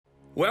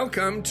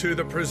Welcome to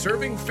the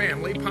Preserving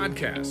Family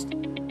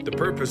Podcast. The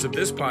purpose of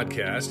this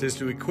podcast is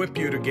to equip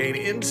you to gain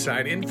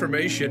insight,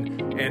 information,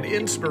 and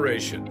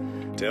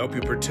inspiration to help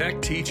you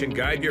protect, teach, and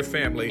guide your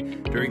family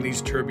during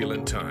these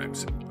turbulent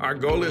times. Our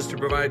goal is to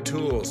provide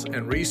tools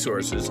and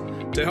resources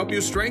to help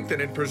you strengthen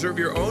and preserve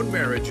your own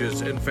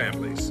marriages and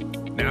families.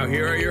 Now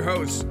here are your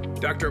hosts,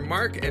 Dr.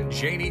 Mark and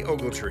Janie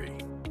Ogletree.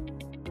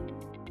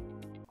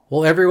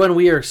 Well, everyone,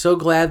 we are so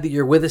glad that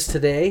you're with us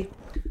today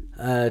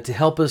to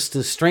help us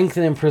to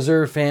strengthen and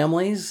preserve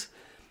families.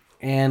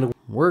 And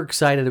we're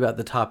excited about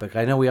the topic.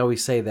 I know we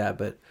always say that,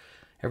 but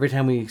every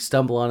time we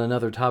stumble on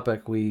another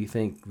topic, we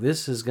think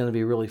this is going to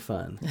be really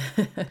fun.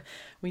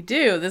 We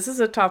do. This is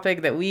a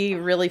topic that we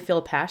really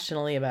feel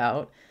passionately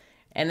about.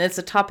 And it's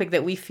a topic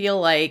that we feel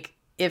like,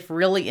 if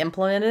really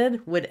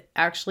implemented, would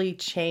actually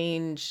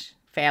change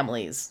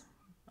families.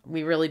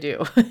 We really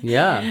do.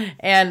 Yeah.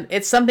 And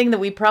it's something that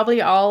we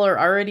probably all are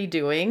already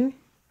doing,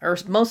 or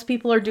most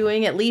people are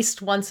doing at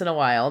least once in a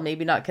while,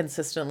 maybe not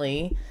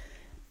consistently,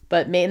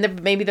 but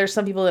maybe there's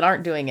some people that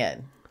aren't doing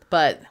it.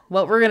 But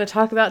what we're going to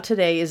talk about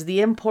today is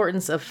the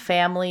importance of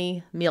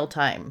family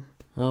mealtime.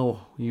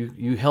 Oh,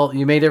 you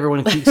made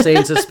everyone keep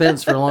staying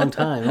suspense for a long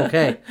time.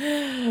 Okay.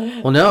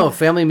 Well, no,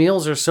 family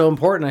meals are so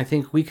important. I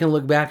think we can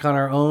look back on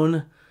our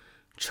own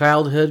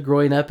childhood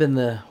growing up in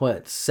the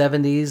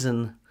 70s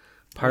and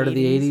part 80s. Of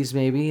the 80s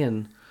maybe,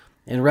 and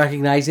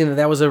recognizing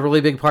that was a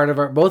really big part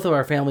of both of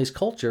our family's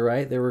culture,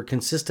 right? There were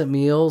consistent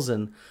meals,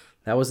 and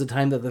that was the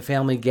time that the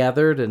family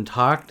gathered and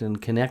talked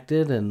and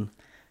connected. And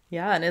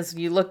yeah, and as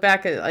you look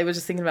back, I was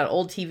just thinking about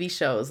old TV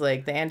shows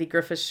like the Andy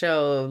Griffith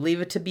Show,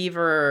 Leave It to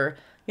Beaver,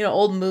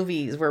 old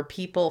movies where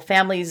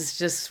families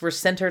just were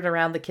centered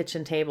around the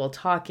kitchen table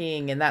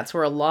talking, and that's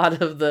where a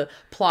lot of the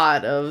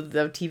plot of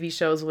the TV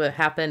shows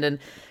happened. And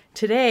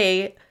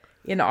today,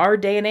 in our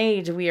day and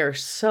age, we are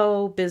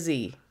so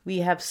busy. We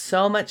have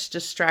so much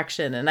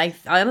distraction, and I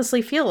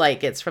honestly feel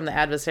like it's from the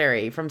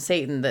adversary, from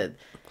Satan, that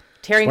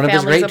tearing families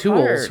apart. One of his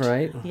great tools,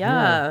 right?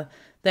 Yeah,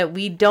 that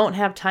we don't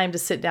have time to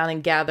sit down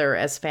and gather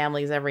as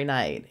families every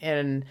night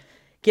and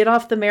get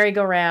off the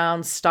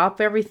merry-go-round,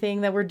 stop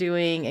everything that we're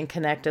doing, and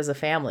connect as a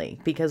family,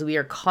 because we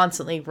are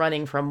constantly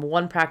running from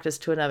one practice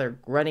to another,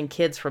 running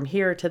kids from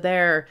here to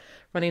there,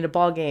 running to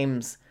ball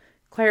games,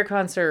 choir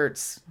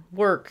concerts,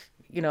 work,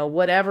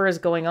 whatever is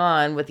going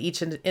on with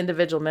each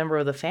individual member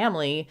of the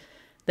family,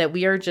 that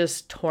we are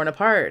just torn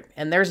apart.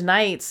 And there's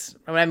nights,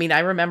 I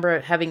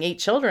remember having 8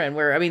 children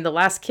where, the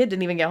last kid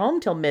didn't even get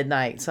home till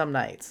midnight some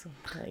nights,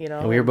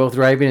 And we were both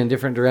driving in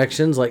different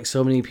directions like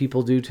so many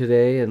people do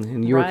today.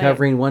 And you were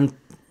covering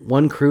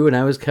one crew and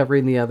I was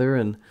covering the other.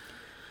 And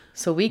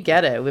so we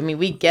get it.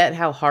 We get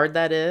how hard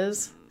that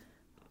is.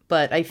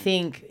 But I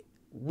think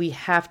we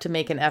have to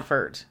make an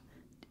effort.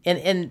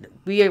 And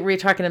we were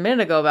talking a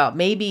minute ago about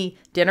maybe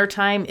dinner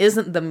time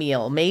isn't the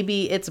meal.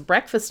 Maybe it's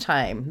breakfast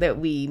time that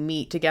we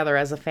meet together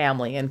as a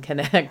family and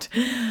connect.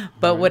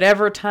 But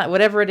whatever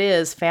it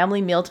is,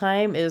 family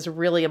mealtime is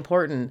really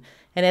important.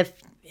 And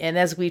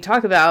as we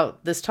talk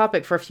about this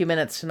topic for a few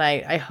minutes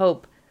tonight, I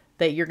hope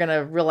that you're going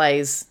to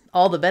realize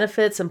all the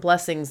benefits and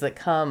blessings that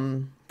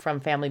come from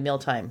family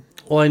mealtime.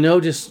 Well, I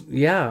know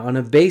on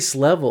a base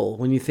level,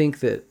 when you think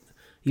that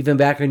even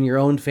back in your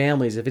own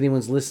families, if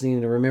anyone's listening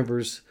and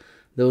remembers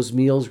those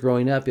meals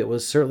growing up, it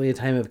was certainly a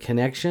time of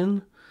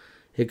connection.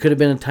 It could have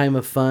been a time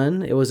of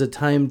fun. It was a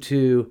time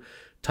to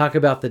talk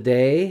about the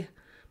day,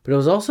 but it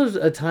was also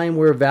a time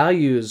where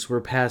values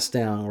were passed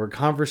down, where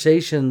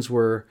conversations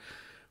were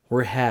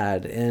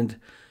had. And,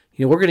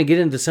 we're going to get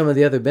into some of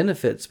the other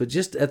benefits, but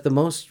just at the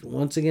most,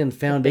 once again,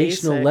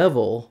 foundational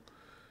level,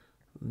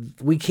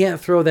 we can't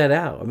throw that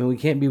out. We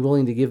can't be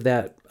willing to give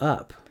that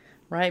up.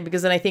 Right,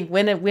 because then I think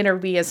when are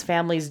we as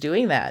families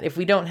doing that? If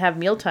we don't have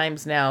meal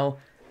times now,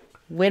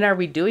 when are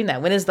we doing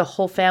that? When is the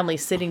whole family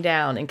sitting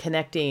down and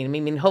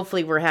connecting?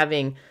 Hopefully we're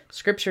having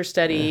scripture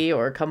study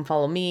or come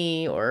follow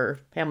me or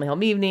family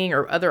home evening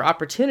or other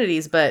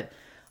opportunities. But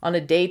on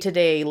a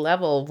day-to-day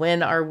level,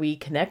 when are we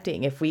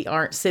connecting if we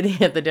aren't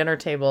sitting at the dinner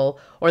table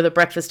or the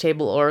breakfast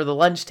table or the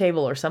lunch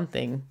table or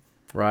something?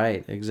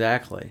 Right,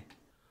 exactly.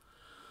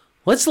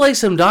 Let's lay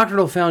some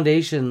doctrinal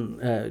foundation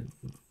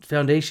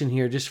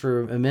here just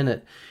for a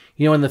minute.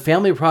 In the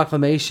family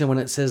proclamation, when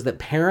it says that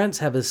parents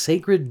have a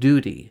sacred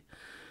duty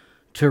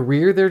to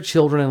rear their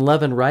children in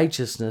love and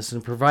righteousness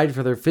and provide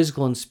for their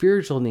physical and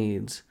spiritual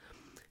needs.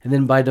 And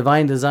then by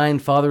divine design,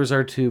 fathers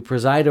are to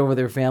preside over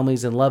their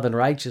families in love and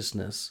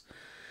righteousness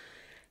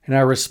and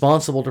are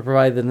responsible to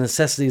provide the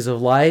necessities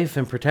of life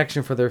and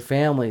protection for their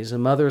families.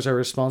 And mothers are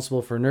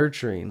responsible for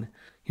nurturing.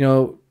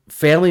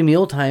 Family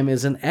mealtime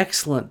is an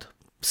excellent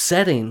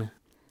setting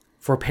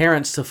for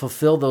parents to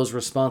fulfill those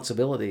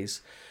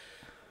responsibilities.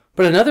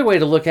 But another way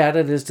to look at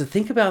it is to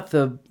think about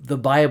the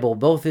Bible,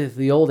 both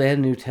the Old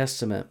and New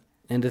Testament,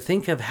 and to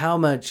think of how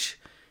much,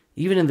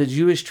 even in the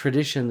Jewish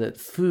tradition, that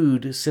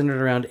food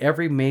centered around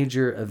every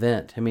major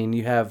event.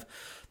 You have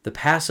the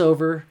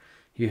Passover,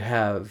 you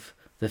have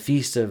the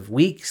Feast of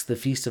Weeks, the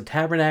Feast of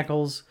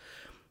Tabernacles.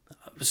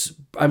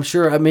 I'm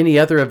sure many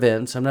other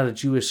events. I'm not a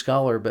Jewish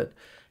scholar, but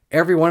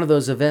every one of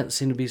those events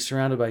seemed to be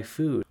surrounded by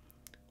food.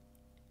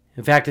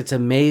 In fact, it's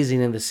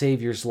amazing in the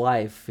Savior's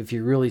life, if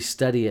you really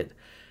study it,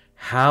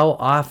 how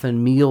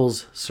often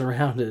meals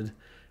surrounded,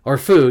 or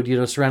food,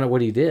 surrounded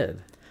what he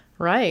did.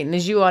 Right. And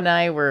as you and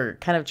I were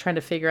kind of trying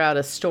to figure out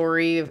a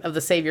story of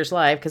the Savior's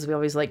life, because we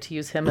always like to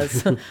use him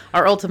as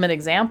our ultimate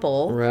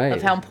example Right.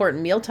 of how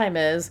important mealtime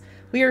is,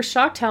 we are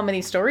shocked how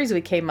many stories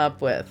we came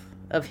up with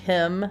of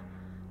him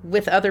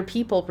with other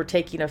people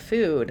partaking of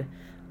food.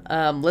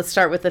 Let's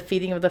start with the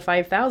feeding of the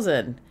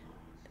 5,000.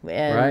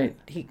 And Right.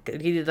 he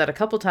did that a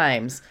couple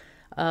times.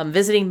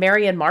 Visiting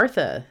Mary and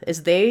Martha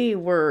as they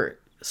were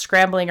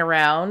scrambling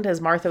around,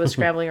 as Martha was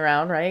scrambling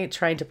around, right,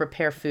 trying to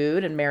prepare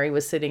food, and Mary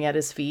was sitting at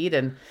his feet,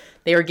 and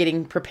they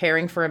were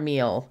preparing for a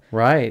meal.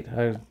 Right.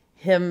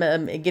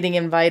 Him getting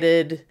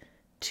invited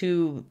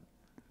to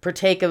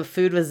partake of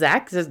food with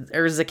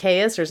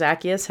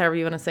Zacchaeus, however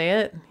you want to say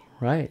it.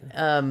 Right.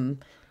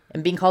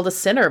 And being called a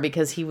sinner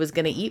because he was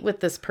going to eat with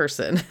this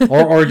person.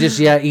 or just,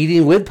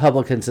 eating with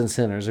publicans and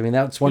sinners. I mean,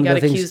 that's one He of the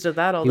got things accused of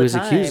that all he the was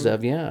time. accused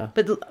of, yeah.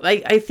 But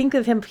I think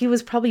of him, he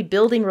was probably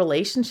building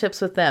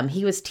relationships with them.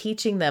 He was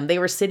teaching them. They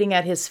were sitting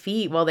at his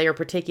feet while they were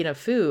partaking of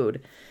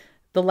food.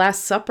 The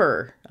Last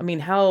Supper. I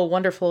mean, how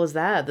wonderful is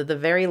that? That the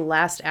very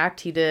last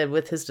act he did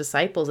with his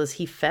disciples is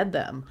he fed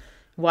them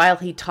while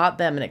he taught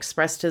them and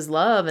expressed his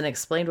love and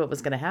explained what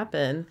was going to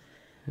happen.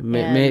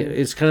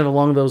 It's kind of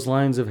along those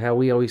lines of how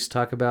we always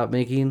talk about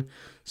making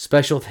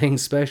special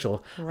things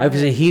special. Right.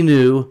 Obviously, he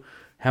knew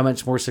how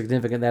much more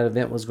significant that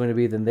event was going to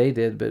be than they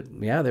did, but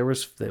yeah, it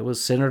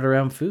was centered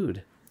around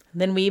food.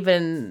 Then we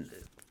even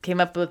came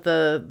up with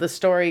the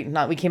story.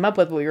 Not we came up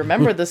with, but we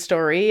remember the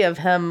story of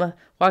him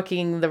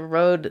walking the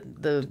road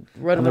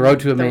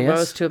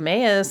to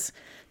Emmaus,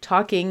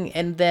 talking,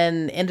 and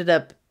then ended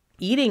up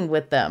eating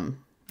with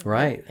them.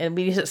 Right. And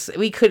we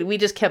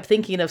just kept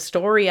thinking of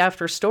story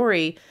after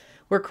story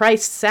where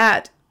Christ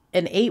sat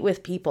and ate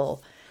with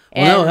people.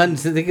 And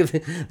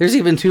there's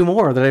even two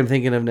more that I'm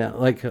thinking of now,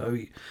 like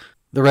the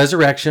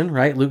resurrection,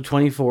 right? Luke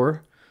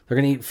 24. They're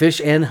going to eat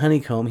fish and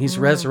honeycomb. He's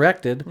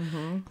resurrected.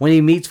 Mm-hmm. When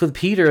he meets with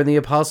Peter and the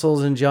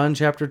apostles in John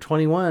chapter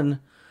 21,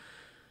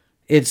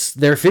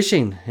 they're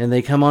fishing and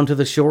they come onto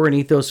the shore and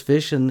eat those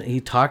fish, and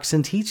he talks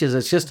and teaches.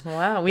 It's just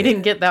wow. We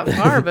didn't get that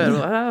far, but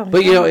wow.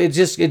 But it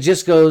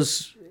just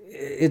goes.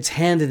 It's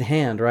hand in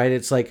hand, right?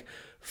 It's like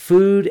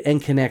food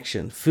and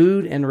connection,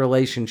 food and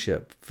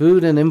relationship,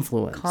 food and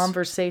influence,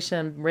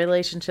 conversation,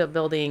 relationship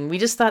building. We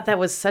just thought that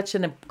was such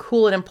a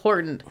cool and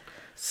important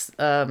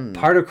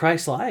part of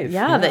Christ's life.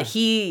 Yeah, that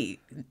he,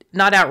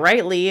 not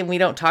outrightly, and we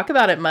don't talk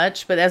about it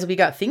much, but as we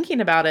got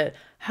thinking about it,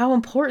 how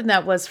important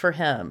that was for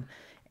him.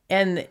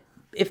 And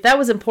if that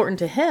was important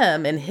to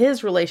him and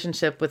his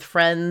relationship with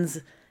friends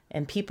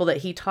and people that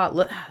he taught,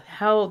 look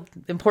how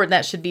important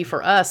that should be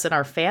for us and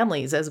our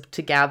families as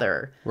to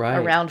gather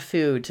around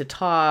food, to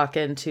talk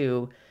and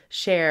to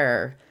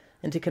share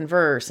and to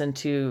converse and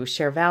to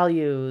share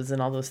values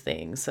and all those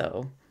things.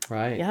 So,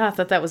 yeah, I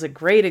thought that was a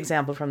great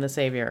example from the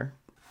Savior.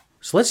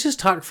 So let's just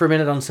talk for a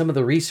minute on some of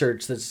the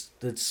research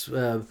that's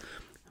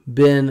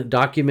been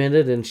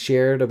documented and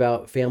shared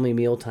about family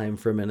mealtime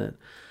for a minute.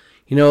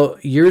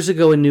 Years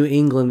ago in New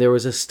England, there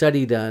was a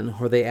study done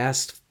where they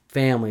asked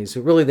families,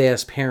 really they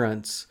asked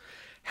parents,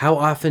 how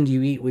often do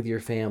you eat with your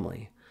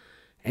family?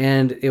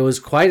 And it was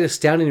quite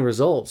astounding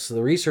results.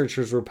 The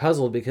researchers were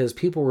puzzled because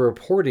people were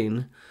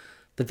reporting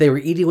that they were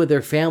eating with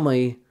their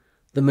family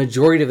the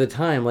majority of the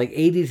time, like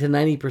 80 to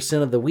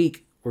 90% of the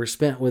week were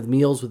spent with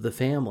meals with the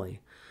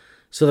family.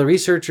 So the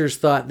researchers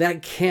thought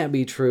that can't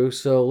be true.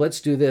 So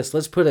let's do this.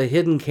 Let's put a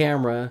hidden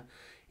camera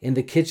in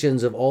the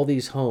kitchens of all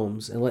these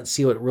homes and let's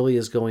see what really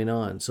is going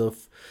on. So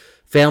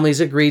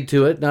families agreed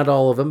to it, not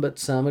all of them, but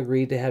some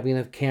agreed to having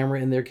a camera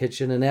in their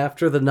kitchen. And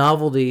after the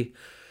novelty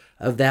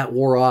of that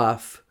wore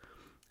off,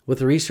 what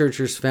the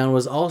researchers found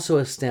was also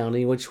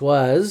astounding, which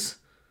was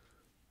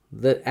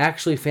that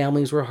actually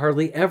families were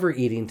hardly ever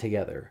eating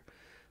together.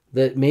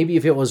 That maybe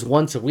if it was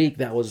once a week,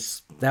 that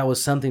was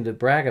something to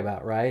brag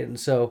about, right? And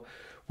so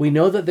we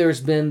know that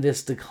there's been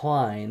this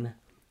decline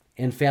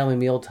in family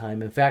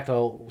mealtime. In fact,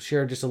 I'll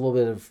share just a little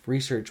bit of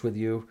research with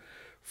you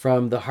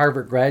from the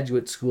Harvard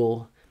Graduate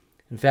School.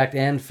 In fact,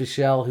 Anne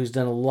Fischel, who's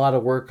done a lot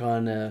of work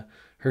on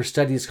her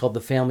studies called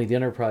the Family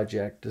Dinner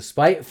Project,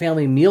 despite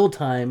family meal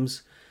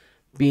times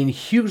being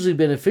hugely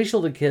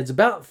beneficial to kids,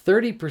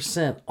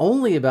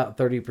 only about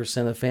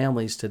 30% of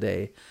families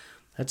today,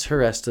 that's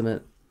her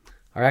estimate,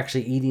 are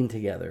actually eating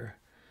together.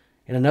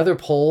 In another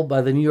poll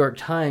by the New York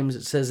Times,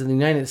 it says in the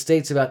United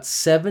States, about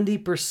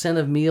 70%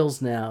 of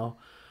meals now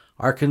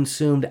are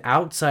consumed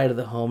outside of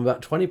the home.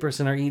 About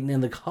 20% are eaten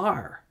in the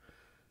car.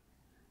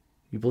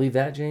 You believe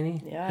that,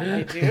 Janie? Yeah,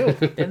 I do.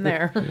 Been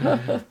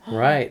there.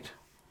 Right.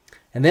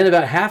 And then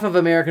about half of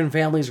American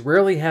families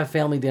rarely have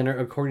family dinner,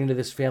 according to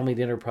this Family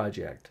Dinner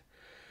Project.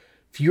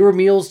 Fewer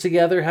meals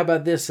together. How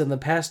about this? In the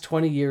past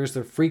 20 years,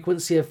 the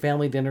frequency of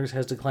family dinners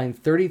has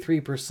declined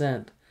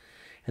 33%.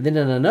 And then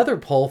in another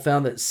poll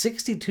found that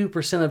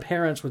 62% of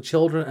parents with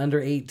children under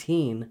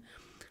 18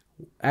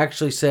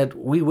 actually said,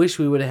 we wish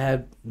we would have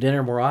had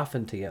dinner more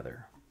often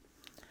together.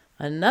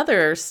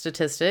 Another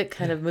statistic,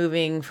 kind of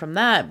moving from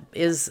that,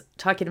 is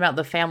talking about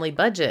the family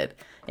budget.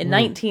 In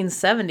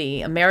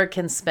 1970,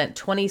 Americans spent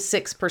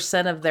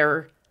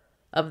 26%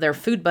 of their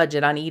food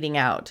budget on eating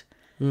out.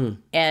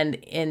 And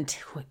in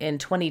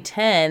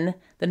 2010,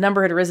 the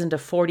number had risen to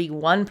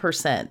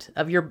 41%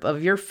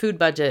 of your food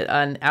budget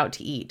on out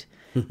to eat.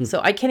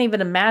 So I can't even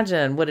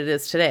imagine what it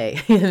is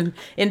today in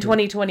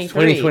 2023.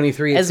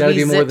 2023, it's got to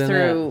be more than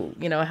through,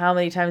 how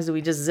many times do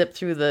we just zip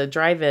through the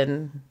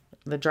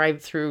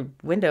drive-through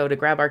window to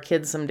grab our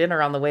kids some dinner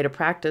on the way to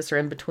practice or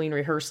in between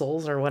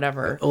rehearsals or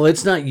whatever. Well,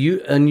 it's not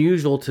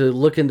unusual to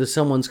look into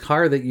someone's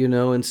car that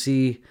and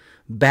see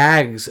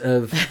bags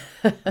of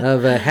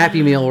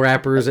Happy Meal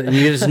wrappers, and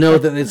you just know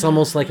that it's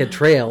almost like a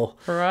trail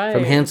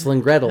from Hansel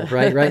and Gretel,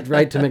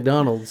 right to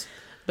McDonald's.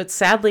 But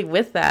sadly,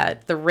 with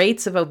that, the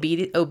rates of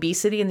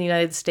obesity in the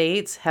United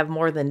States have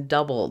more than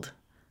doubled.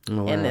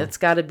 Oh, wow. And it's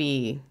got to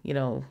be,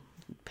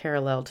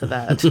 parallel to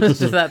that,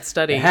 to that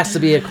study. There has to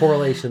be a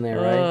correlation there,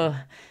 right?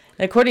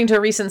 According to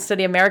a recent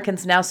study,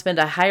 Americans now spend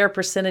a higher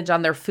percentage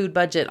on their food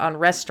budget on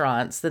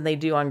restaurants than they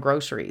do on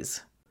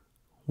groceries.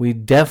 We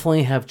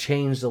definitely have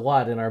changed a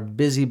lot in our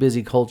busy,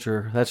 busy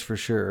culture, that's for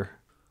sure.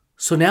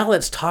 So now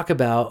let's talk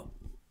about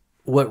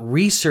what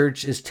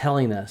research is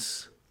telling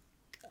us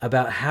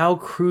about how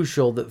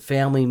crucial that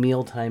family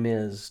mealtime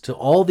is to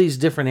all these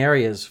different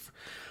areas.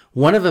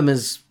 One of them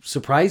is,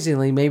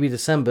 surprisingly, maybe to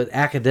some, but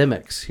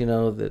academics,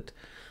 that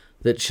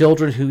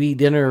children who eat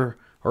dinner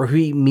or who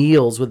eat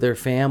meals with their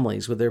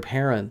families, with their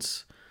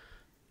parents,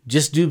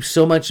 just do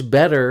so much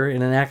better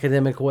in an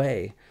academic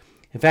way.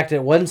 In fact,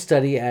 one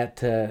study at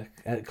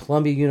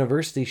Columbia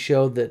University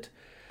showed that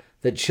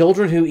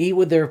children who eat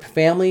with their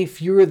family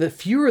fewer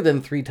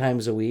than 3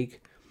 times a week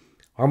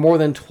are more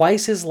than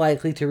twice as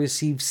likely to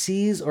receive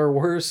C's or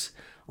worse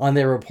on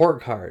their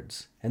report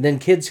cards. And then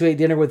kids who ate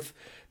dinner with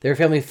their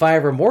family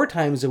 5 or more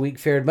times a week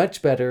fared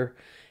much better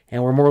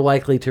and were more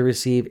likely to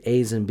receive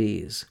A's and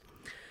B's.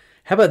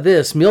 How about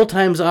this?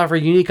 Mealtimes offer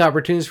unique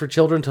opportunities for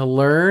children to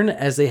learn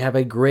as they have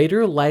a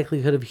greater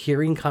likelihood of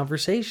hearing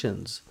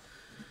conversations.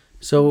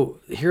 So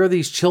here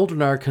these children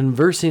are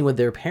conversing with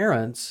their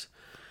parents,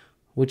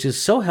 which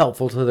is so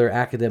helpful to their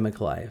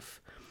academic life.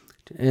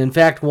 In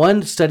fact,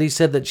 one study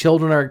said that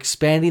children are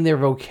expanding their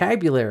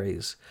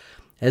vocabularies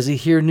as they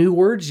hear new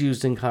words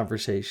used in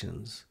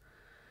conversations.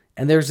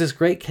 And there's this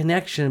great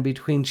connection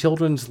between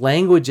children's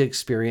language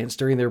experience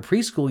during their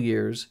preschool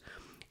years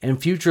and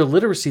future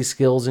literacy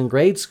skills in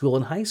grade school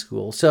and high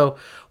school. So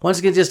once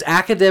again, just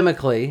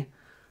academically,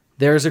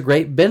 there's a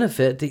great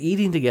benefit to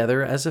eating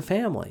together as a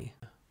family.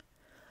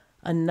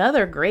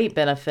 Another great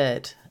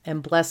benefit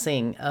and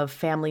blessing of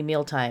family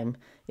mealtime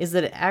is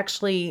that it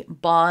actually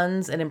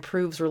bonds and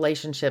improves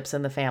relationships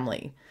in the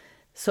family.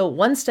 So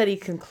one study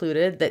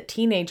concluded that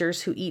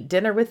teenagers who eat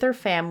dinner with their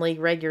family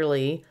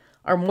regularly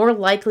are more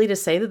likely to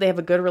say that they have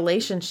a good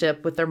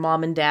relationship with their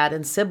mom and dad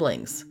and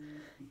siblings,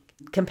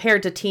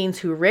 compared to teens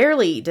who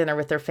rarely eat dinner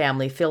with their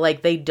family feel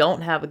like they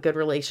don't have a good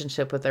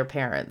relationship with their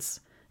parents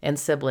and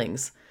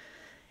siblings.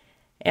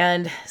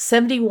 And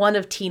 71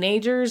 of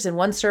teenagers in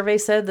one survey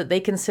said that they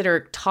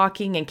consider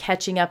talking and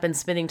catching up and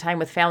spending time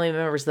with family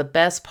members the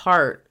best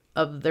part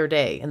of their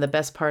day and the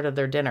best part of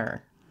their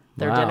dinner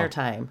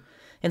time.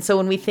 And so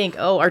when we think,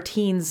 our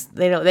teens,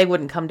 they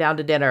wouldn't come down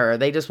to dinner, or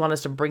they just want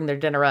us to bring their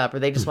dinner up, or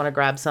they just want to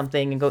grab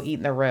something and go eat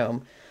in their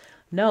room.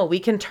 No, we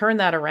can turn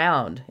that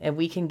around and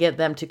we can get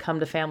them to come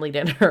to family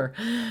dinner.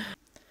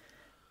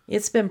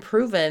 It's been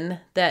proven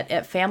that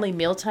at family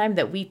mealtime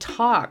that we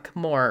talk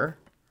more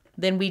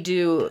than we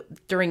do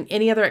during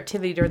any other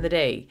activity during the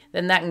day.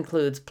 Then that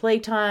includes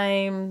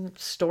playtime,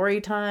 story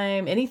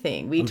time,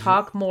 anything. We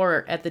talk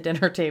more at the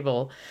dinner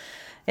table.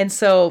 And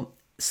so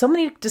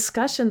many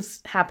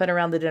discussions happen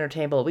around the dinner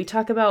table. We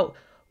talk about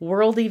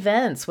world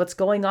events, what's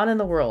going on in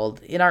the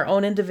world, in our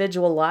own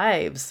individual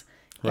lives.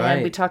 Right.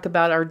 And we talk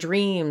about our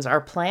dreams, our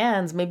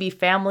plans, maybe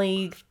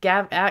family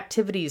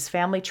activities,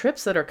 family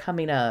trips that are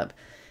coming up.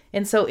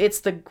 And so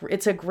it's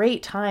a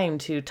great time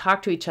to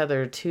talk to each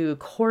other, to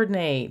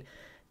coordinate,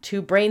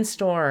 to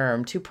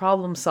brainstorm, to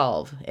problem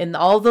solve. And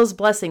all those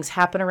blessings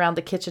happen around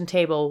the kitchen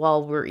table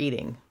while we're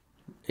eating.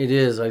 It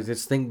is. I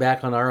just think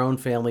back on our own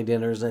family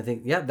dinners, and I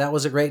think, that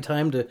was a great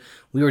time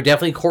we were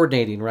definitely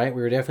coordinating, right?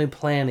 We were definitely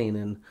planning,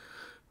 and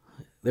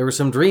there was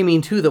some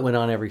dreaming too that went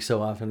on every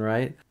so often,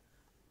 right?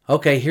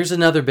 Okay, here's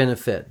another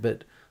benefit,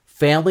 but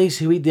families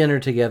who eat dinner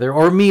together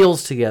or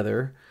meals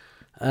together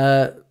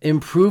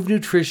improve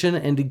nutrition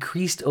and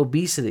decreased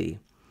obesity.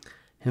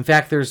 In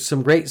fact, there's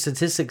some great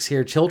statistics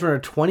here. Children are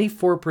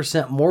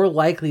 24% more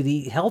likely to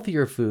eat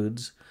healthier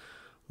foods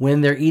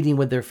when they're eating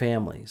with their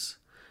families.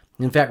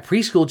 In fact,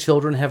 preschool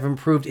children have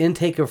improved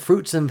intake of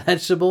fruits and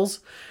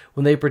vegetables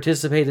when they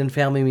participate in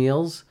family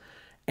meals.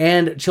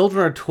 And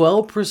children are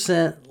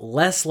 12%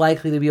 less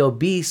likely to be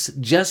obese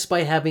just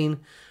by having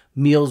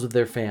meals with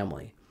their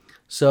family.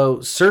 So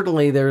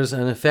certainly there's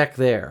an effect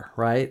there,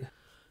 right?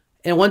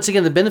 And once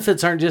again, the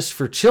benefits aren't just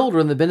for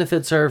children. The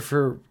benefits are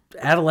for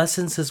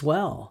adolescents as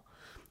well.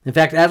 In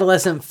fact,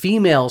 adolescent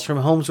females from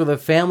homes where the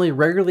family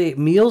regularly ate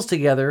meals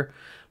together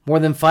More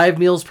than 5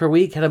 meals per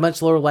week had a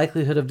much lower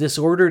likelihood of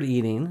disordered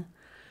eating.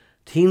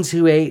 Teens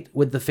who ate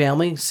with the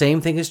family,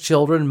 same thing as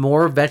children,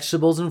 more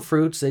vegetables and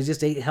fruits. They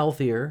just ate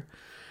healthier.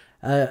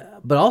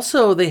 But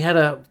also they had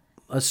a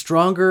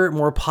stronger,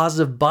 more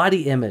positive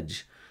body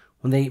image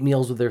when they ate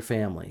meals with their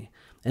family.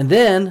 And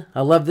then,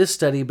 I love this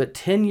study, but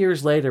 10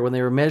 years later, when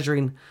they were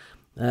measuring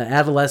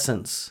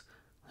adolescents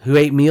who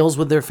ate meals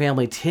with their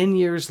family, 10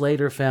 years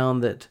later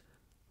found that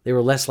they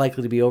were less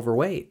likely to be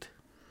overweight.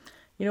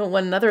 You know,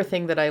 one other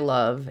thing that I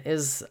love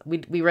is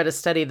we read a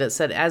study that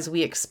said as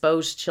we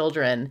expose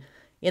children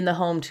in the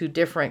home to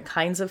different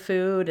kinds of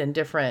food and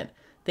different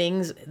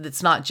things,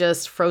 it's not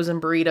just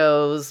frozen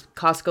burritos,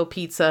 Costco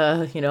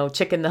pizza,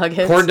 chicken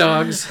nuggets, corn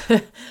dogs,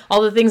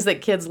 all the things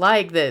that kids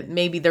like that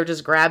maybe they're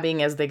just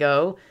grabbing as they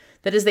go,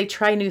 that as they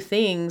try new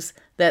things,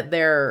 that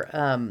their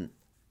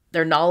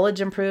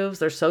knowledge improves,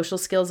 their social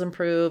skills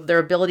improve, their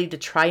ability to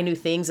try new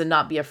things and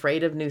not be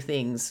afraid of new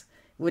things,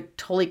 would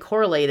totally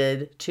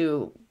correlated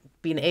to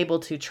being able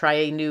to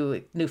try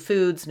new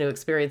foods, new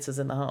experiences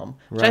in the home,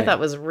 which I thought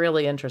was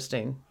really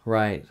interesting.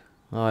 Right.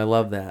 Oh, I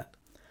love that.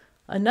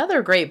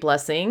 Another great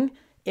blessing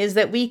is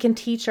that we can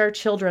teach our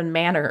children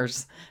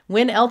manners.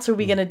 When else are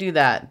we going to do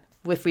that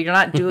if we're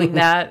not doing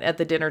that at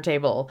the dinner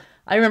table?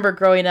 I remember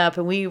growing up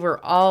and we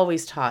were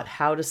always taught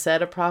how to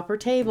set a proper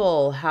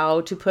table, how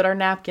to put our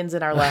napkins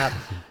in our lap,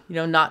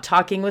 not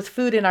talking with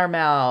food in our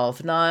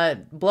mouth,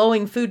 not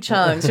blowing food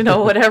chunks,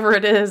 whatever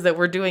it is that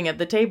we're doing at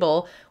the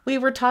table. We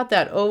were taught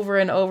that over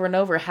and over and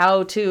over,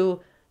 how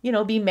to,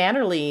 be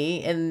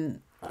mannerly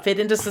and fit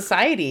into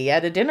society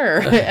at a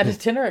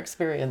dinner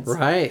experience.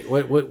 Right.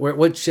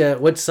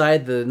 What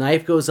side the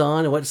knife goes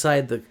on and what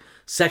side the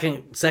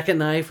second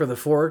knife or the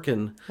fork.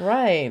 And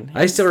right.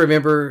 I still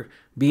remember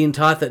being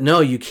taught that no,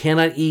 you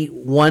cannot eat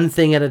one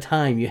thing at a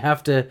time. You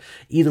have to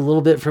eat a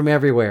little bit from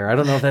everywhere. I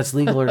don't know if that's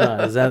legal or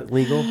not. Is that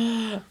legal?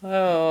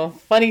 Oh,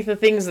 funny the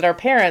things that our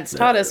parents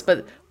taught us,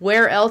 but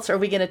where else are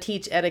we going to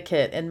teach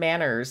etiquette and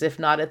manners if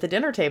not at the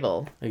dinner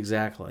table?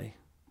 Exactly.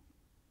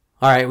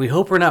 All right, we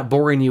hope we're not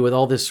boring you with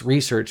all this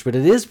research, but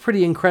it is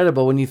pretty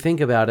incredible when you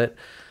think about it.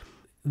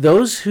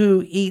 Those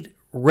who eat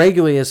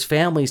regularly as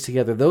families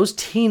together, those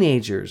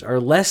teenagers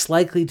are less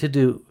likely to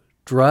do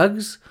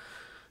drugs,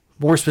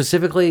 more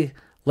specifically,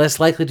 less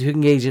likely to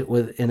engage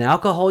in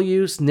alcohol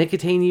use,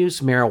 nicotine use,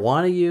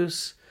 marijuana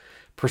use,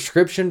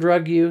 prescription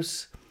drug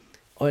use.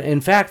 In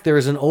fact, there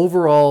is an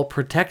overall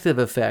protective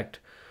effect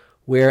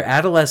where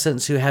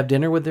adolescents who have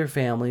dinner with their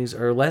families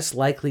are less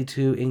likely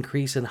to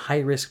increase in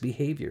high-risk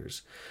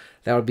behaviors.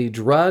 That would be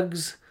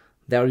drugs,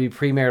 that would be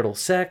premarital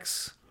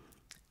sex,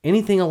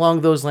 anything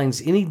along those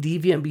lines, any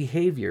deviant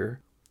behavior.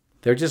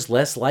 They're just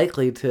less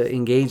likely to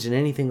engage in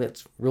anything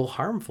that's real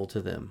harmful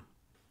to them.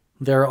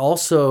 There are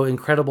also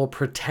incredible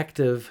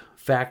protective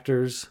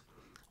factors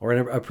or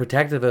a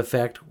protective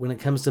effect when it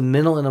comes to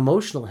mental and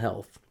emotional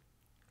health.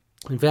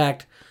 In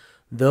fact,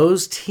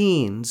 those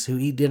teens who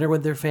eat dinner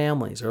with their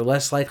families are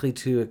less likely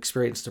to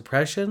experience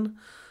depression,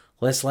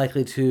 less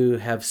likely to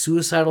have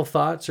suicidal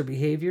thoughts or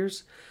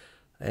behaviors,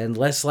 and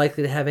less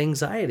likely to have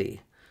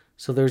anxiety.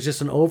 So there's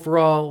just an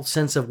overall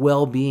sense of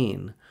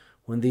well-being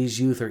when these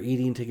youth are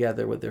eating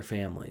together with their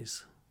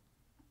families.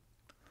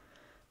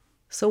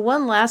 So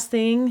one last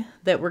thing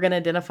that we're going to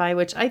identify,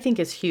 which I think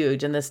is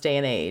huge in this day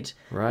and age,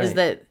 is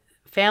that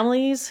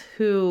families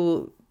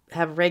who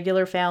have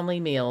regular family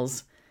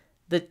meals,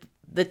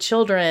 the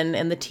children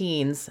and the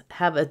teens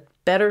have a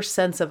better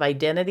sense of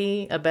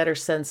identity, a better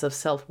sense of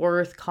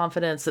self-worth,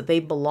 confidence that they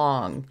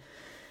belong.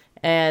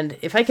 And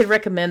if I could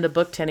recommend a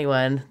book to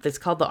anyone that's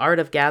called The Art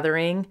of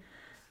Gathering,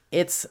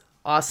 it's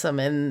awesome.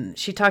 And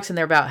she talks in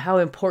there about how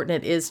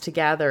important it is to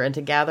gather and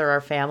to gather our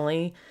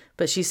family.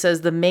 But she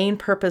says the main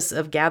purpose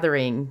of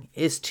gathering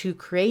is to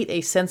create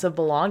a sense of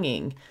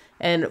belonging.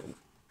 And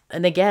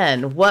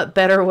again, what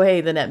better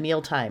way than at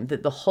mealtime,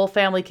 that the whole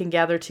family can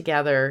gather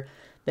together,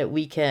 that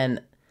we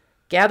can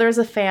gather as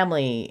a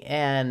family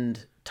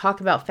and talk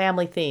about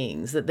family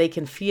things, that they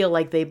can feel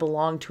like they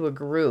belong to a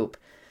group,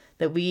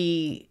 that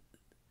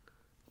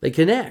they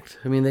connect.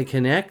 I mean, they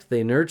connect,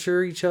 they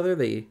nurture each other,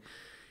 they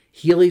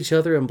heal each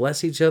other and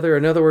bless each other.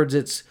 In other words,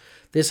 it's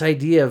this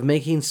idea of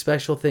making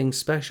special things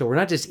special. We're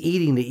not just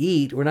eating to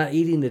eat. We're not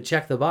eating to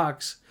check the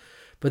box,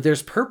 but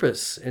there's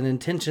purpose and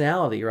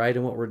intentionality, right,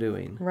 in what we're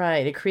doing.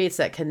 Right. It creates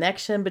that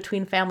connection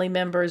between family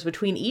members,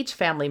 between each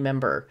family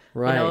member,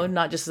 right.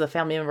 Not just as a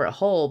family member at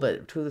whole,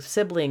 but to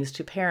siblings,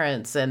 to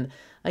parents. And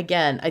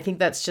again, I think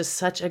that's just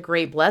such a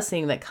great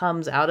blessing that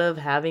comes out of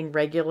having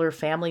regular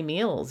family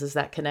meals, is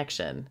that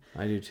connection.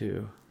 I do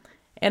too.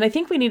 And I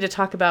think we need to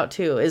talk about,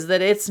 too, is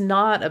that it's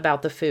not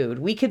about the food.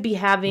 We could be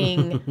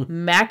having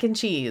mac and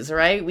cheese,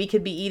 right? We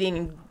could be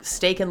eating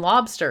steak and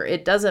lobster.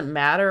 It doesn't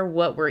matter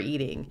what we're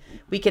eating.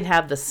 We can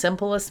have the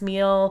simplest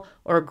meal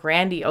or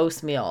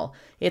grandiose meal.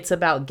 It's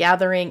about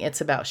gathering. It's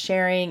about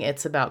sharing.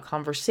 It's about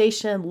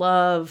conversation,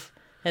 love,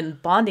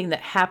 and bonding that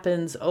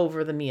happens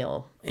over the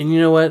meal. And you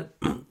know what?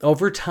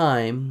 Over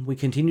time, we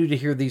continue to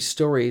hear these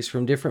stories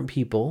from different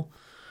people.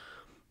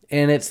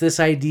 And it's this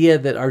idea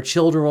that our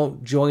children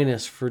won't join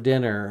us for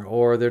dinner,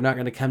 or they're not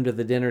going to come to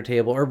the dinner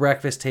table or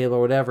breakfast table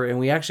or whatever. And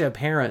we actually have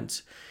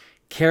parents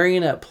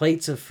carrying up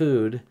plates of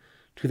food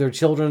to their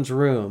children's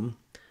room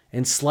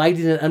and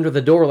sliding it under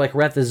the door like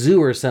we're at the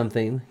zoo or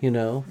something,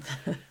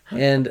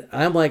 And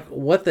I'm like,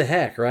 what the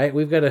heck, right?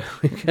 We've got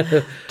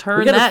to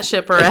turn that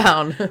ship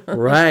around.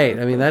 Right.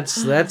 I mean,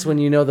 that's when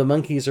the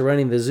monkeys are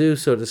running the zoo,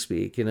 so to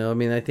speak. I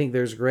mean, I think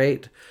there's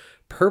great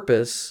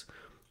purpose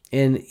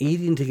in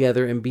eating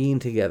together and being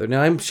together.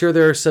 Now, I'm sure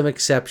there are some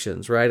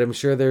exceptions, right? I'm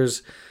sure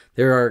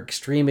there are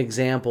extreme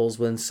examples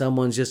when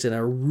someone's just in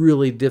a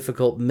really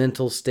difficult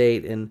mental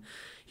state and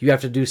you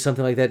have to do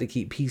something like that to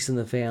keep peace in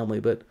the family.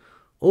 But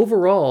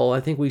overall, I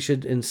think we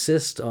should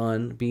insist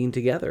on being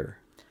together.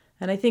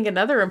 And I think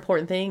another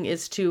important thing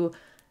is to,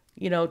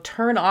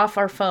 turn off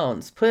our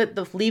phones.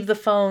 Leave the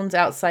phones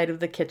outside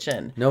of the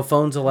kitchen. No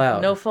phones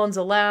allowed. No phones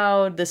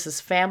allowed. This is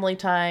family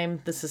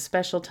time. This is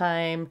special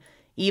time.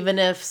 Even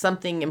if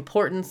something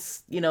important,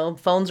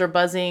 phones are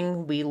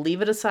buzzing, we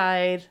leave it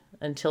aside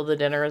until the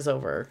dinner is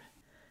over.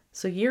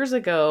 So years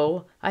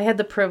ago, I had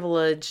the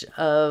privilege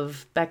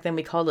of, back then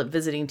we called it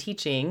visiting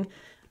teaching,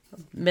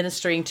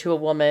 ministering to a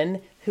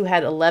woman who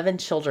had 11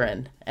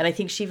 children. And I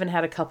think she even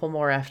had a couple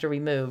more after we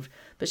moved.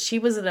 But she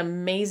was an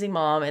amazing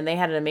mom and they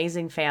had an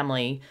amazing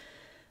family.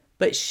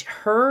 But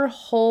her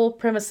whole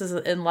premises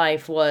in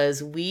life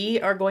was, we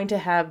are going to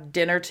have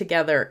dinner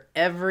together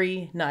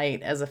every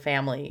night as a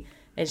family.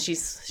 And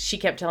she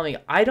kept telling me,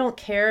 I don't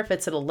care if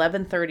it's at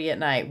 11:30 at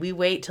night. We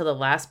wait till the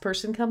last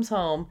person comes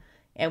home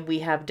and we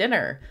have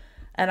dinner.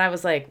 And I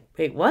was like,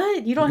 wait,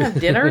 what? You don't have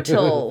dinner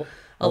till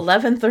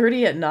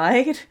 11:30 at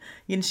night?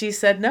 And she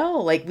said, no,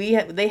 like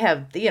they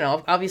have,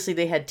 obviously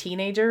they had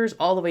teenagers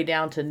all the way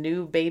down to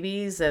new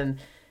babies. And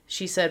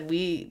she said,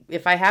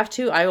 if I have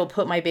to, I will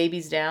put my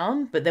babies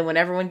down. But then when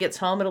everyone gets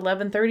home at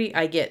 11:30,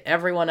 I get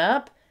everyone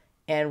up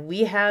and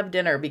we have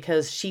dinner,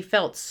 because she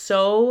felt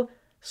so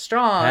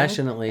strong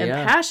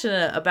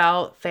passionate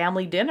about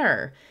family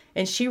dinner.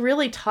 And she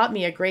really taught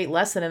me a great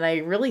lesson. And I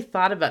really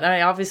thought about, and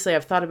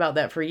I've thought about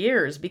that for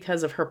years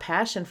because of her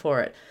passion for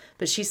it.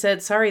 But she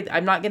said, sorry,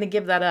 I'm not going to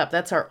give that up.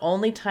 That's our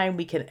only time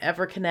we can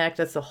ever connect.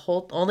 That's the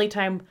only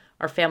time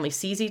our family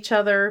sees each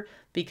other,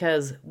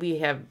 because we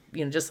have,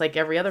 just like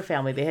every other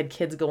family, they had 11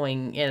 kids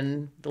going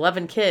in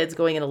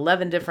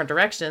 11 different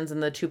directions,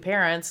 and the two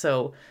parents.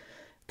 So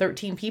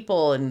 13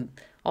 people and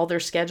all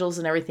their schedules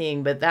and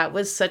everything. But that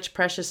was such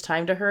precious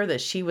time to her that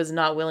she was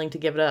not willing to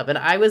give it up. And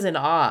I was in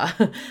awe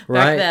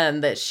back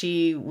then that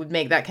she would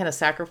make that kind of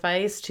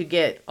sacrifice to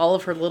get all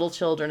of her little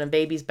children and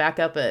babies back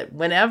up at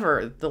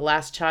whenever the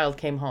last child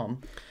came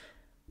home.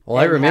 Well,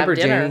 I remember,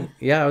 Janie.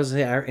 Yeah,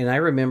 I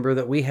remember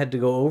that we had to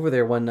go over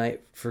there one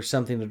night for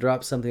something, to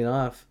drop something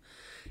off.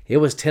 It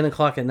was 10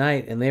 o'clock at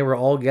night and they were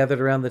all gathered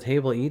around the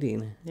table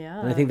eating. Yeah.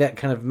 And I think that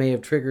kind of may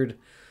have triggered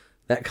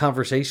that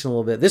conversation a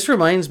little bit. This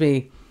reminds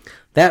me,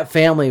 that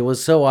family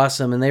was so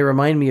awesome, and they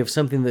remind me of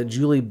something that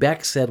Julie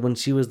Beck said when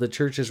she was the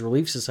Church's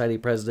Relief Society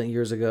president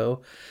years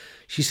ago.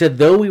 She said,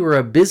 though we were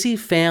a busy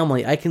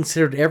family, I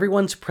considered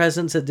everyone's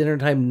presence at dinner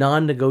time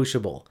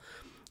non-negotiable.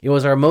 It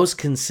was our most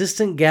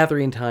consistent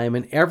gathering time,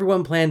 and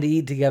everyone planned to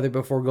eat together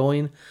before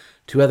going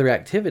to other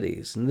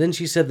activities. And then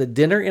she said that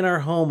dinner in our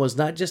home was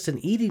not just an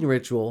eating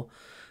ritual,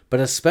 but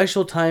a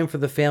special time for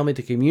the family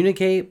to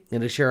communicate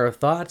and to share our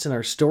thoughts and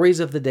our stories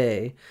of the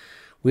day.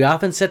 We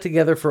often sat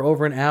together for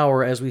over an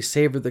hour as we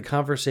savored the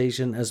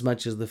conversation as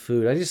much as the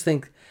food. I just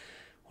think,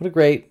 what a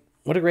great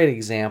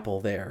example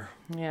there.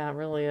 Yeah, it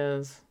really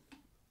is.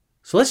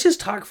 So let's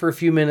just talk for a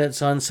few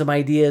minutes on some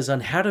ideas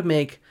on how to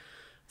make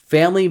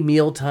family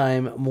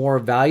mealtime more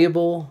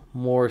valuable,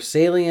 more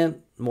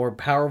salient, more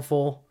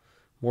powerful,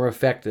 more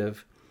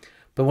effective.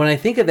 But when I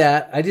think of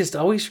that, I just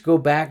always go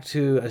back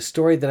to a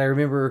story that I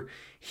remember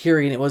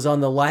hearing. It was on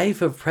the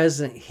life of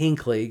President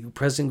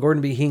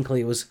Gordon B.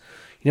 Hinckley. It was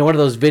one of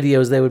those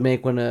videos they would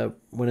make when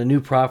a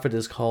new prophet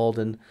is called.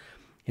 And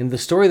the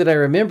story that I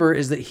remember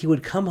is that he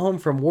would come home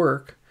from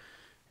work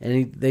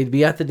and they'd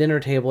be at the dinner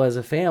table as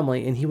a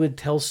family, and he would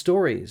tell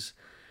stories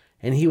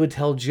and he would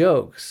tell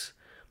jokes.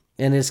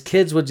 And his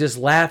kids would just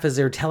laugh as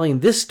they're telling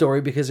this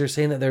story, because they're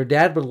saying that their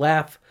dad would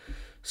laugh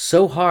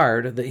so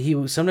hard that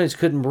he sometimes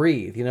couldn't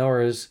breathe, or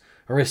his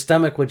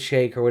stomach would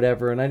shake or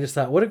whatever. And I just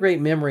thought, what a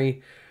great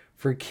memory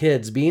for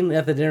kids, being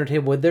at the dinner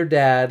table with their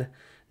dad,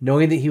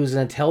 knowing that he was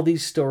going to tell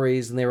these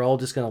stories and they were all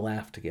just going to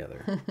laugh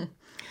together.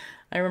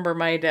 I remember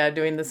my dad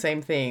doing the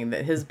same thing,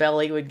 that his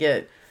belly would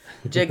get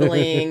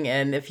jiggling,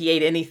 and if he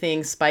ate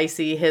anything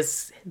spicy,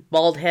 his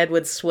bald head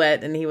would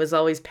sweat, and he was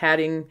always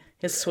patting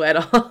his sweat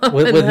off.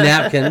 With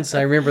napkins,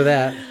 I remember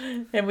that.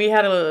 And we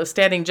had a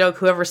standing joke,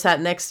 whoever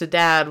sat next to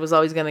Dad was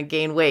always going to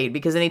gain weight,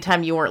 because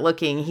anytime you weren't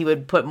looking, he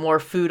would put more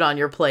food on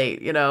your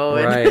plate, Right,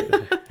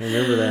 I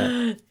remember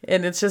that.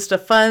 And it's just a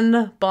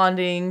fun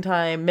bonding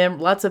time.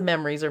 Lots of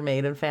memories are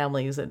made in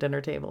families at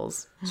dinner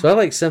tables. So I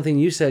like something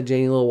you said,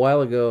 Janie, a little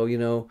while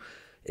ago,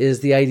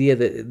 is the idea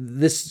that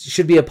this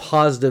should be a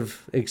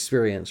positive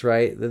experience,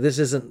 right? That this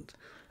isn't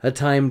a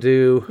time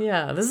to...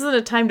 Yeah, this isn't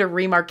a time to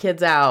ream our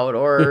kids out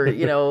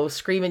or,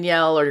 scream and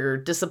yell or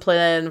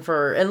discipline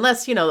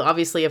unless,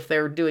 obviously if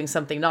they're doing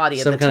something naughty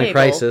at the table. Some kind of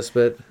crisis,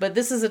 but... But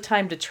this is a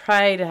time to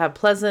try to have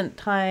pleasant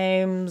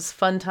times,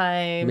 fun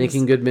times.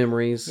 Making good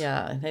memories.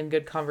 Yeah, and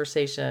good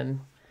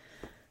conversation.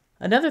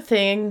 Another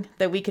thing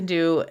that we can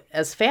do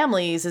as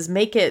families is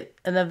make it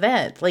an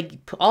event, like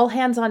all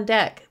hands on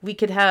deck. We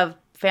could have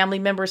family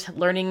members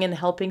learning and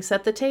helping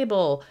set the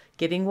table,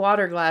 getting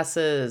water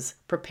glasses,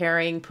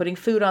 putting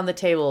food on the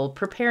table,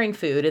 preparing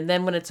food. And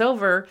then when it's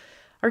over,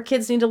 our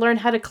kids need to learn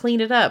how to clean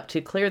it up,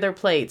 to clear their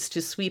plates,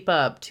 to sweep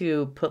up,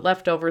 to put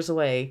leftovers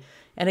away.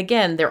 And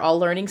again, they're all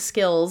learning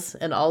skills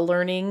and all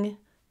learning,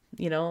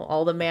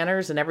 all the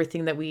manners and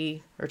everything that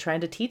we are trying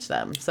to teach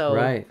them. So,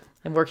 right.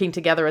 And working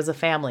together as a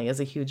family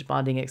is a huge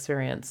bonding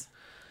experience.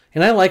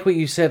 And I like what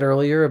you said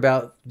earlier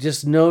about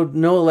just no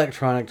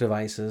electronic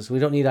devices. We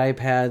don't need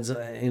iPads.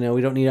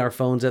 We don't need our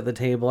phones at the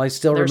table. I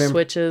still remember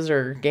Switches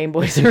or Game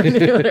Boys or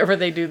whatever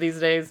they do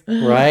these days.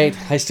 Right.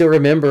 I still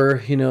remember,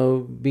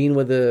 going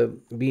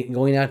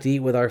out to eat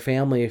with our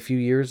family a few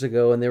years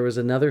ago, and there was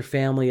another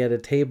family at a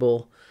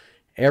table.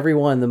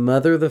 Everyone, the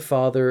mother, the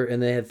father,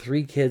 and they had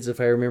 3 kids, if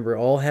I remember,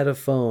 all had a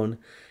phone,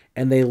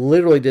 and they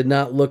literally did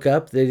not look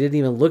up. They didn't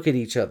even look at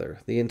each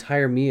other the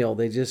entire meal.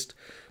 They just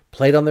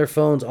played on their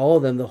phones, all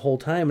of them, the whole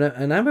time.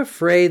 And I'm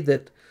afraid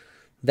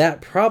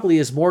that probably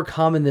is more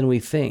common than we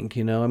think.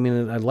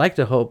 I'd like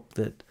to hope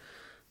that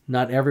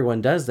not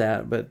everyone does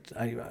that, but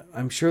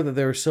I'm sure that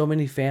there are so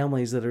many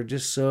families that are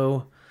just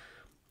so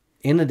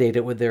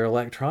inundated with their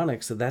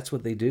electronics that that's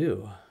what they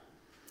do.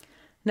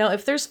 Now,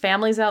 if there's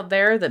families out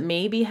there that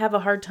maybe have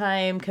a hard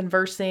time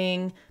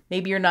conversing,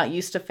 maybe you're not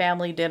used to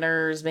family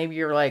dinners, maybe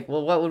you're like,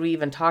 well, what would we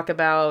even talk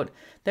about?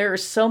 There are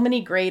so many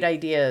great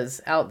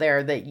ideas out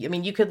there that,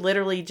 you could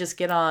literally just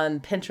get on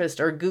Pinterest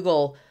or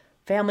Google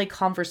family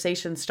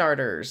conversation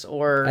starters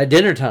or... At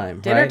dinner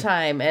time, right?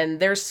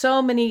 And there's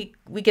so many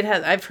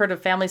I've heard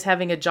of families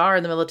having a jar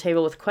in the middle of the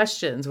table with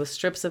questions, with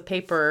strips of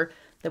paper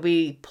that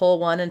we pull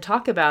one and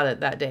talk about it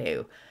that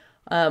day.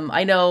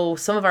 I know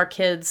some of our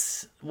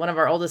kids, one of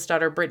our oldest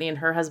daughter, Brittany, and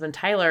her husband,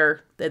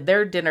 Tyler, at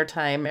their dinner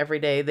time every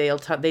day,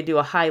 they do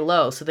a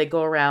high-low. So they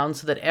go around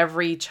so that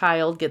every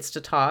child gets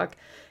to talk,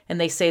 and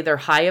they say their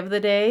high of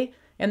the day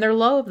and their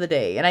low of the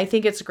day. And I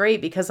think it's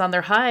great because on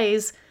their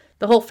highs,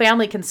 the whole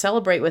family can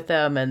celebrate with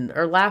them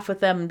or laugh with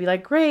them and be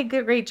like,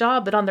 great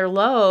job. But on their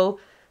low,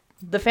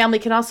 the family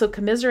can also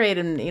commiserate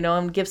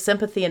and give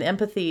sympathy and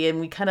empathy.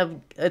 And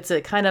it's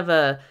a kind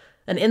of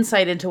an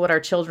insight into what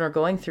our children are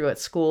going through at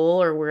school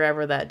or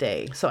wherever that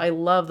day. So I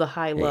love the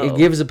high-low. It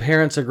gives the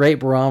parents a great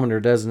barometer,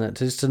 doesn't it?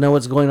 Just to know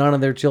what's going on in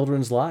their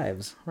children's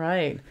lives.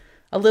 Right.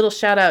 A little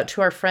shout out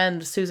to our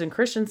friend Susan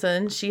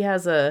Christensen. She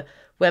has a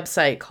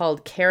website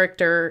called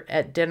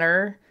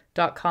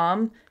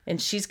characteratdinner.com, and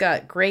she's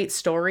got great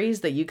stories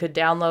that you could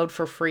download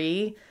for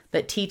free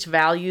that teach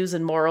values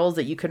and morals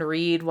that you can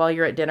read while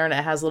you're at dinner, and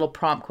it has little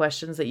prompt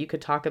questions that you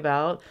could talk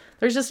about.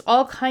 There's just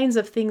all kinds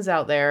of things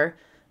out there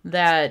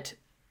that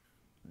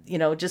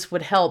just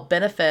would help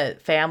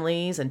benefit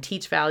families and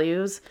teach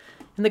values.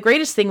 And the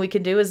greatest thing we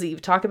can do is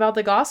talk about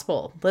the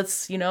gospel.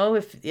 Let's,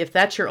 if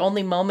that's your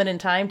only moment in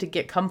time to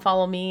come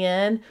follow me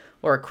in,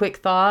 or a quick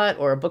thought,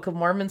 or a Book of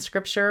Mormon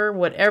scripture,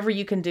 whatever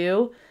you can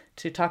do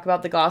to talk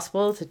about the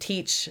gospel, to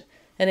teach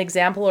an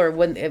example, or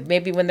when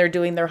they're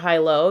doing their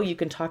high-low, you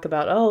can talk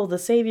about, the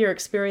Savior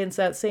experienced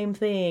that same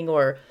thing,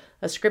 or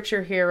a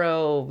scripture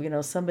hero,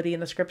 somebody in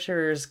the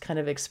scriptures kind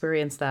of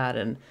experienced that,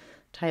 and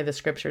tie the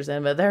scriptures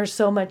in. But there's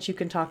so much you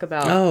can talk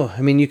about.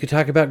 You could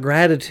talk about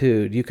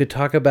gratitude. You could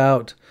talk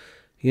about,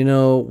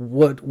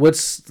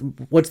 what's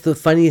the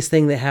funniest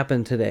thing that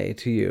happened today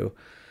to you.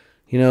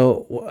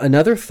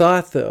 Another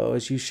thought, though,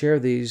 as you share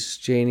these,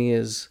 Janie,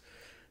 is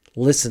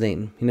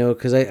listening.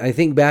 Because I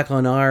think back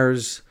on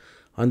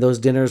those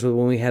dinners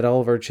when we had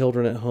all of our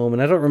children at home,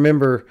 and I don't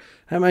remember.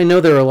 I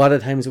know there were a lot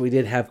of times that we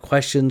did have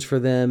questions for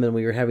them, and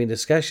we were having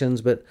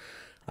discussions, but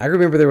I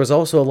remember there was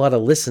also a lot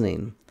of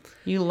listening.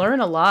 You learn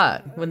a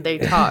lot when they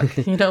talk,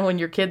 when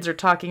your kids are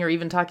talking or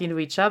even talking to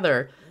each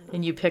other,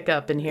 and you pick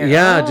up and hear.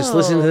 Yeah, just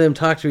listening to them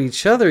talk to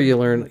each other, you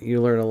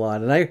learn a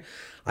lot. And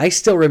I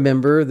still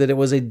remember that it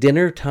was a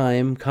dinner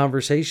time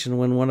conversation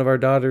when one of our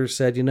daughters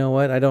said, "You know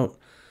what? I don't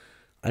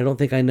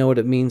think I know what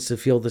it means to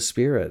feel the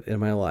Spirit in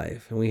my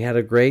life." And we had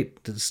a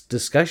great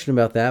discussion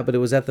about that, but it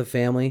was at the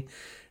family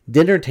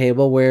dinner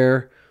table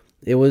where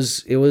it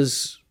was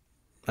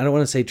I don't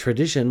want to say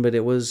tradition, but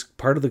it was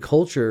part of the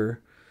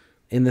culture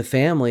in the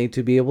family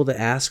to be able to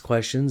ask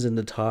questions and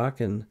to talk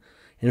and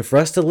for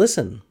us to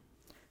listen.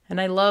 And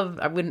I love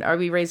when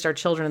we raised our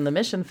children in the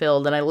mission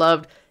field, and I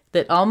loved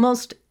that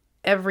almost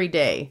every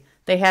day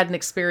they had an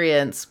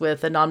experience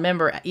with a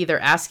non-member either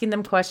asking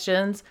them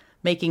questions,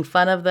 making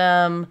fun of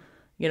them,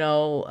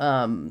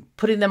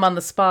 putting them on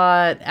the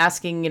spot,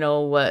 asking,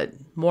 what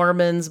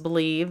Mormons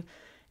believe.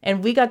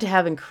 And we got to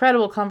have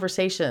incredible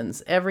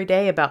conversations every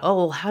day about,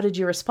 how did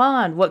you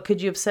respond? What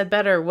could you have said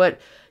better? What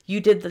you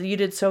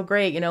did so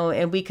great,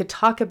 and we could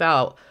talk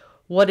about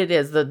what it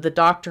is, the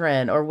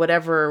doctrine or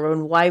whatever,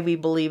 and why we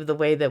believe the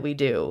way that we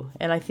do.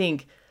 And I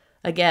think,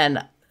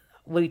 again,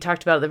 what we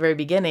talked about at the very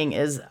beginning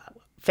is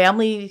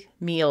family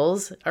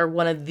meals are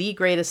one of the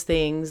greatest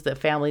things that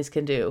families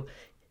can do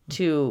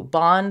to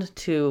bond,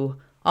 to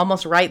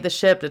almost right the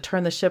ship, to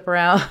turn the ship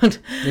around.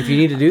 If you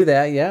need to do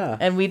that, yeah.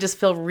 And we just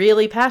feel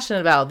really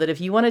passionate about that. If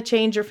you want to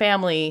change your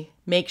family,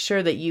 make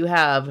sure that you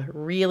have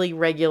really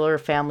regular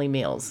family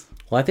meals.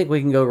 Well, I think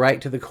we can go right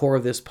to the core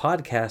of this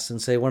podcast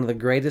and say one of the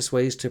greatest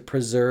ways to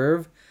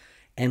preserve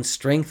and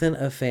strengthen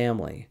a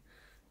family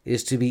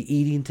is to be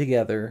eating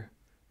together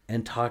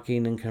and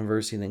talking and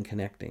conversing and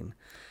connecting.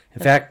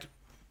 In fact,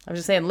 I'm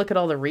just saying, look at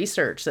all the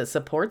research that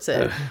supports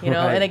it, you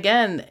know, right. And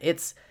again,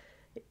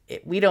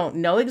 we don't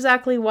know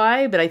exactly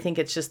why, but I think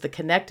it's just the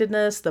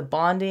connectedness, the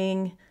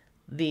bonding,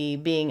 the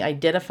being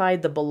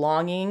identified, the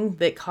belonging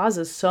that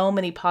causes so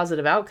many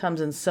positive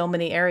outcomes in so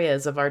many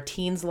areas of our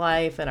teens'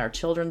 life and our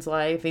children's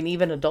life and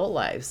even adult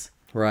lives.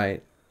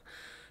 Right.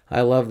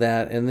 I love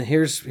that. And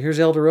here's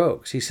Elder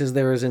Oaks. He says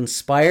there is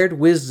inspired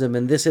wisdom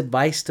in this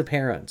advice to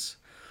parents.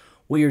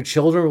 What your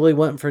children really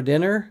want for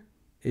dinner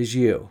is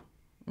you.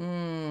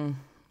 I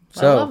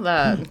love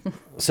that.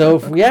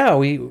 So yeah,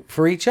 we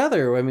for each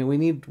other. I mean,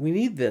 we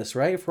need this,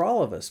 right? For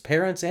all of us,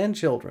 parents and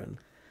children.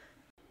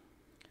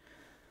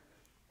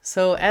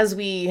 So as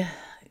we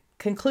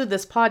conclude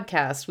this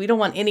podcast, we don't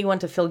want anyone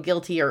to feel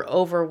guilty or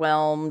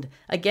overwhelmed.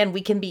 Again,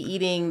 we can be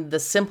eating the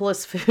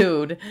simplest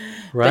food,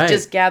 right. But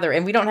just gather.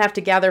 And we don't have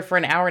to gather for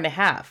an hour and a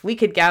half. We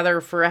could gather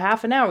for a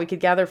half an hour. We could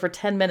gather for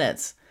 10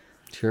 minutes.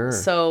 Sure.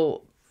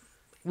 So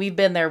we've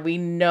been there. We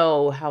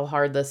know how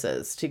hard this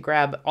is to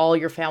grab all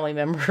your family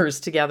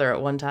members together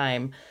at one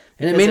time.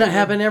 And it may not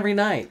happen every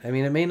night. I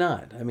mean, it may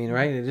not. I mean,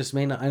 right? It just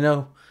may not. I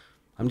know.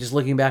 I'm just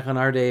looking back on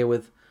our day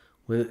with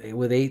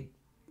 8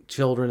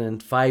 children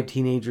and 5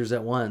 teenagers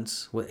at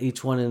once, with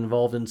each one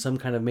involved in some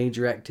kind of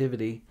major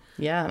activity.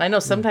 Yeah, and I know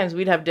sometimes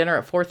we'd have dinner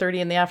at 4:30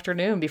 in the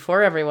afternoon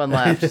before everyone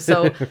left.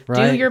 So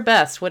right. Do your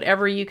best,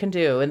 whatever you can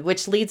do, and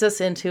which leads us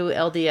into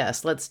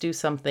LDS. Let's do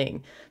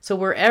something. So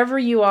wherever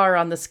you are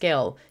on the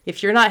scale,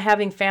 if you're not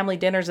having family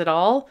dinners at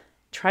all,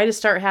 try to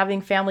start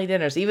having family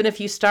dinners. Even if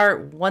you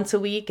start once a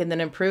week and then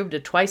improve to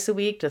twice a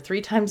week, to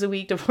 3 times a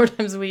week, to 4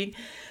 times a week.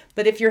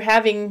 But if you're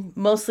having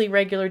mostly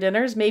regular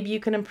dinners, maybe you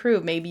can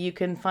improve. Maybe you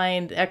can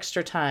find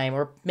extra time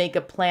or make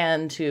a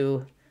plan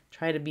to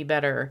try to be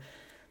better.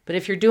 But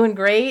if you're doing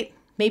great,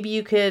 maybe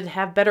you could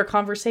have better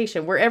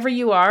conversation. Wherever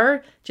you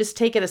are, just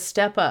take it a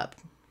step up.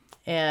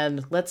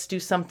 And let's do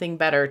something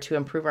better to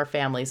improve our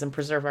families and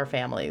preserve our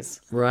families.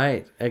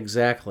 Right,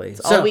 exactly. It's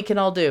all we can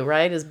all do,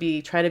 right? Is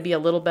try to be a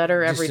little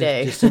better every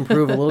day. Just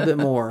improve a little bit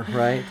more,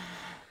 right?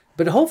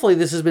 But hopefully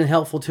this has been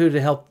helpful too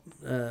to help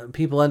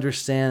people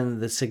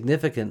understand the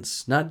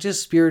significance, not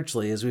just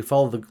spiritually as we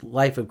follow the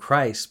life of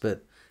Christ,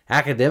 but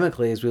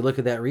academically as we look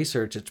at that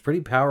research. It's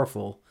pretty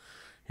powerful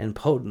and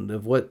potent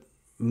of what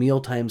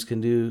meal times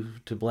can do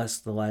to bless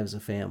the lives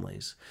of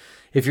families.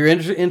 If you're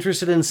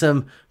interested in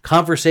some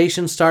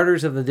conversation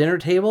starters at the dinner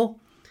table,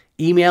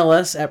 email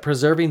us at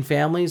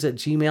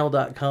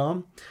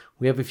preservingfamilies@gmail.com.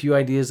 We have a few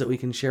ideas that we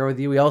can share with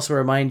you. We also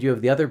remind you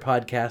of the other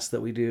podcast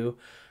that we do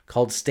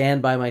called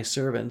Stand By My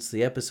Servants.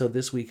 The episode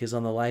this week is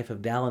on the life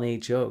of Dallin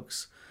H.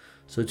 Oaks.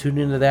 So tune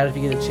into that if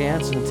you get a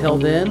chance. And until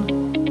then,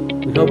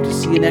 we hope to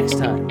see you next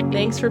time.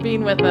 Thanks for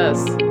being with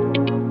us.